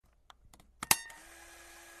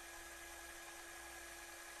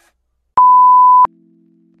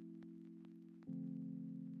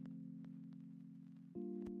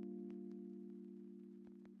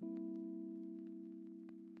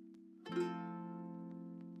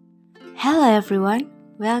Hello everyone,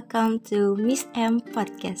 welcome to Miss M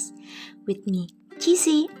Podcast with me,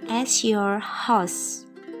 Chisi, as your host.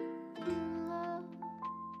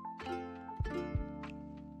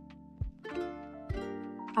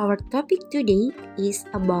 Our topic today is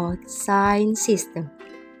about sign system.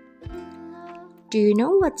 Do you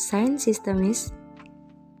know what sign system is?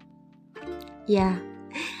 Yeah,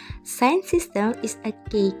 sign system is a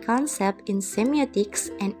key concept in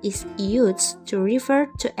semiotics and is used to refer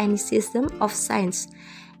to any system of signs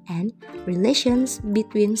and relations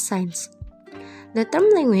between signs. The term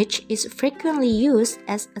language is frequently used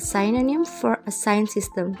as a synonym for a sign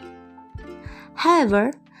system.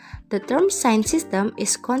 However, the term sign system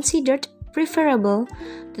is considered preferable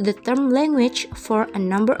to the term language for a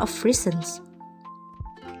number of reasons.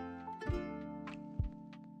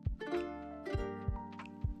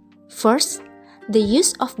 First, the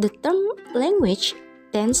use of the term language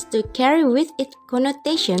tends to carry with it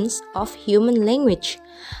connotations of human language,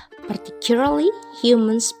 particularly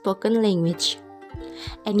human spoken language.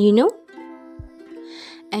 And you know,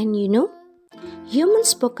 human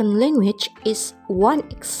spoken language is one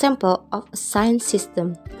example of a sign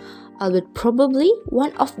system, albeit probably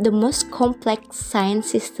one of the most complex sign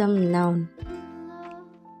systems known.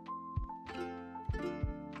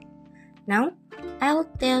 Now, I'll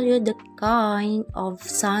tell you the kind of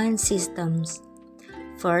sign systems.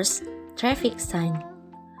 First, traffic sign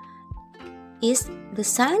is the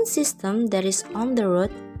sign system that is on the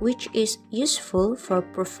road which is useful for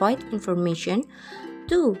provide information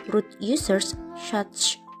to road users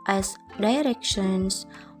such as directions,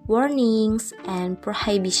 warnings, and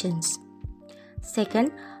prohibitions.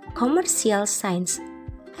 Second, commercial signs.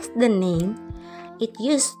 As the name, it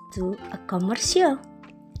used to a commercial.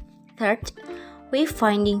 Third,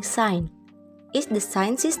 wayfinding sign is the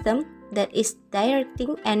sign system that is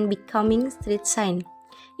directing and becoming street sign,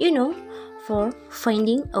 for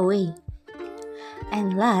finding a way.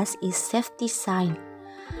 And last is safety sign.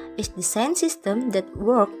 It's the sign system that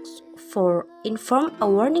works for inform a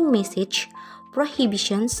warning message,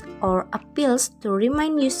 prohibitions, or appeals to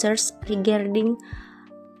remind users regarding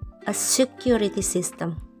a security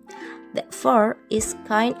system. Therefore, is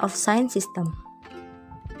kind of sign system.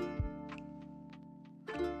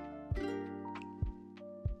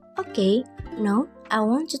 Okay, now I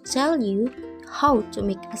want to tell you how to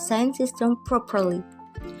make a sign system properly.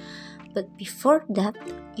 But before that,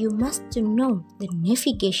 you must to know the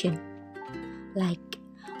navigation. Like,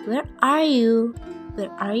 where are you?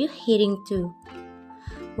 Where are you heading to?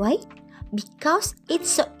 Why? Because it's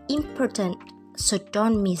so important, so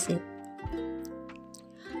don't miss it.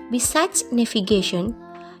 Besides navigation,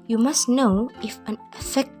 you must know if an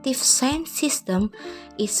effective sign system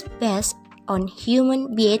is based on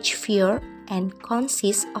human behavior and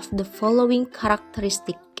consists of the following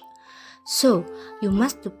characteristics. So, you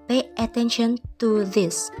must pay attention to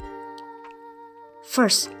this.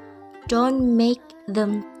 First, don't make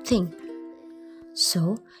them think.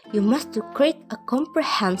 So, you must create a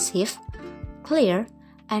comprehensive, clear,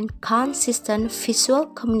 and consistent visual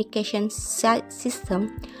communication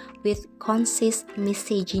system with concise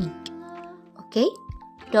messaging. Okay?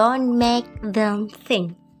 Don't make them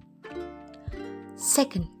think.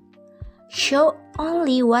 Second, show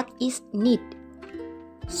only what is needed.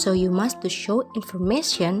 So you must show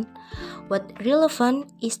information what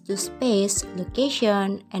relevant is to space,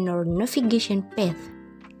 location, and or navigation path.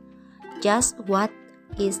 Just what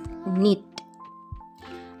is needed.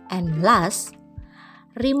 And last,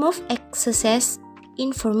 remove excess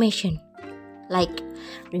information. Like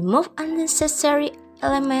remove unnecessary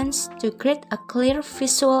elements to create a clear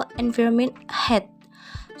visual environment ahead.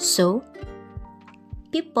 So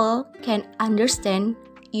people can understand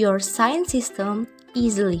your sign system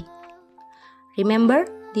easily. Remember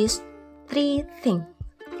these 3 things,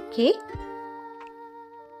 okay?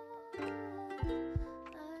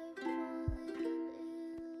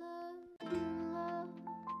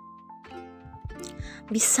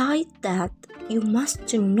 Besides that, you must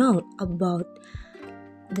to know about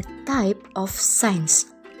the type of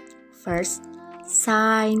signs. First,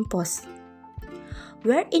 signpost,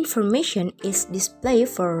 where information is displayed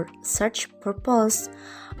for search purpose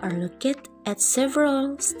are located at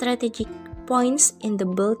several strategic points in the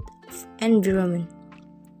built environment.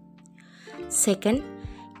 Second,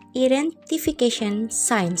 identification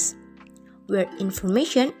signs, where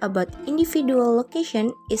information about individual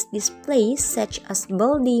location is displayed such as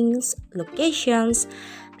buildings, locations,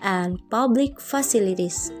 and public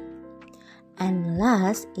facilities. And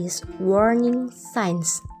last is warning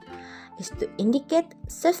signs, is to indicate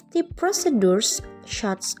safety procedures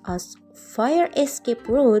such as fire escape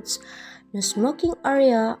routes, no smoking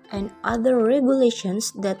area, and other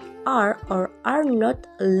regulations that are or are not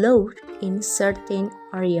allowed in certain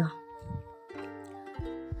area.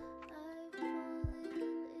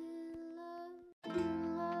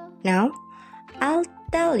 Now, I'll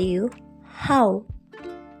tell you how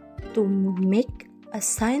to make a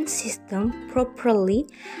science system properly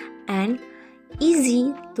and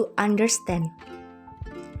easy to understand.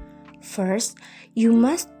 First, you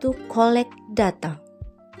must to collect data.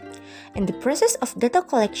 In the process of data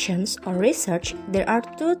collections or research, there are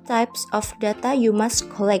two types of data you must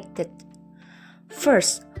collect.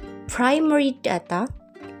 First, primary data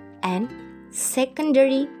and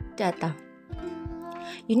secondary data.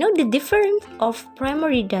 You know the difference of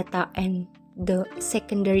primary data and the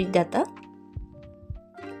secondary data?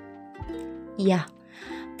 Yeah,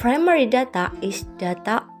 primary data is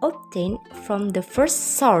data obtained from the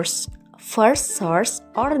first source or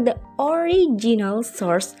the original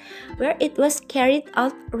source where it was carried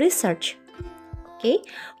out research. Okay,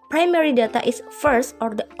 primary data is first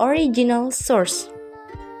or the original source,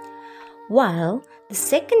 while the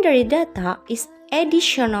secondary data is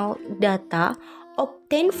additional data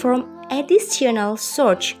obtained from additional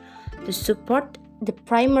source to support the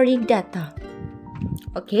primary data.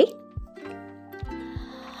 Okay?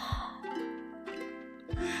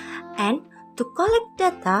 And to collect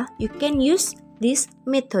data, you can use this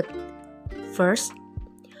method. First,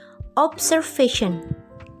 observation.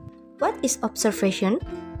 What is observation?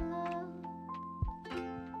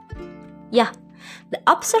 Yeah, the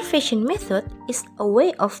observation method is a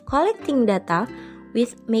way of collecting data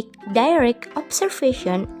with make direct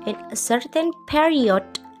observation in a certain period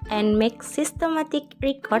and make systematic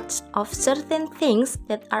records of certain things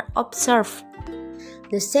that are observed.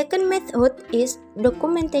 The second method is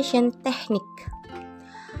documentation technique.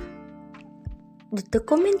 The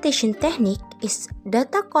documentation technique is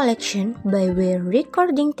data collection by way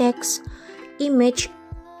recording text, image,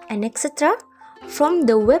 and etc. from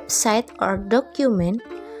the website or document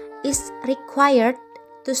is required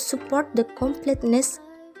to support the completeness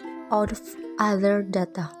of other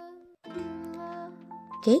data.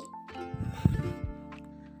 Okay?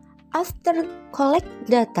 After collect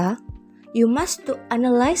data, you must to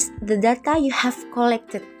analyze the data you have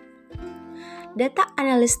collected. Data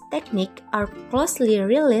analysis techniques are closely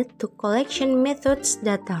related to collection methods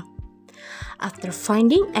data. After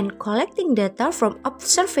finding and collecting data from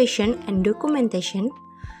observation and documentation,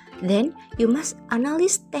 then you must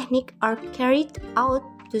analyze techniques are carried out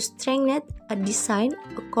to strengthen a design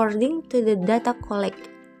according to the data collected.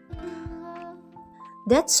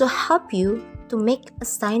 That will help you to make a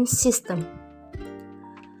science system.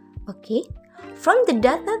 Okay, from the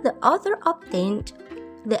data the author obtained,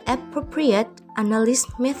 the appropriate analysis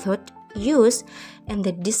method used in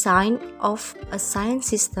the design of a science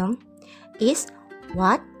system is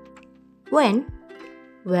what, when,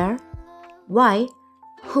 where, why,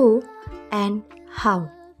 who, and how.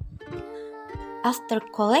 After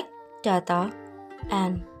collect data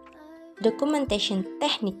and documentation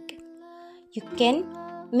technique, you can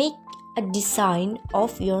make a design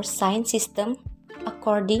of your science system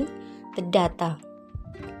according to data.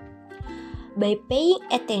 By paying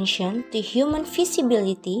attention to human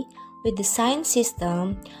feasibility with the science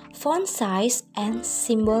system, font size, and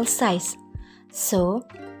symbol size, so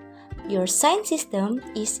your science system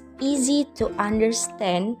is easy to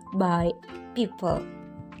understand by people.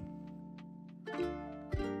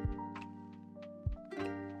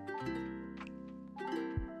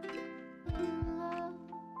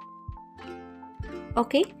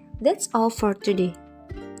 Okay, that's all for today.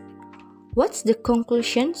 What's the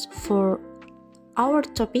conclusions for our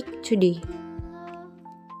topic today?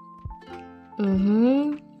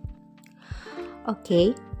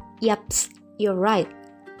 Okay, yaps, you're right.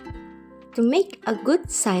 To make a good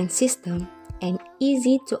science system and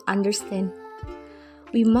easy to understand,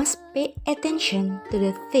 we must pay attention to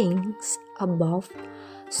the things above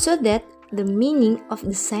so that the meaning of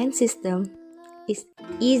the science system is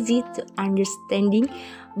easy to understanding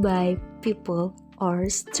by people or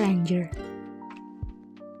stranger.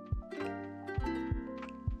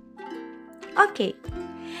 Okay,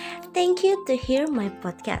 thank you to hear my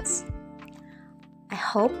podcast. I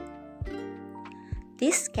hope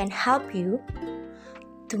this can help you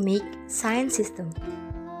to make science system.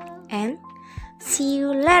 And see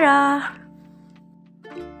you later.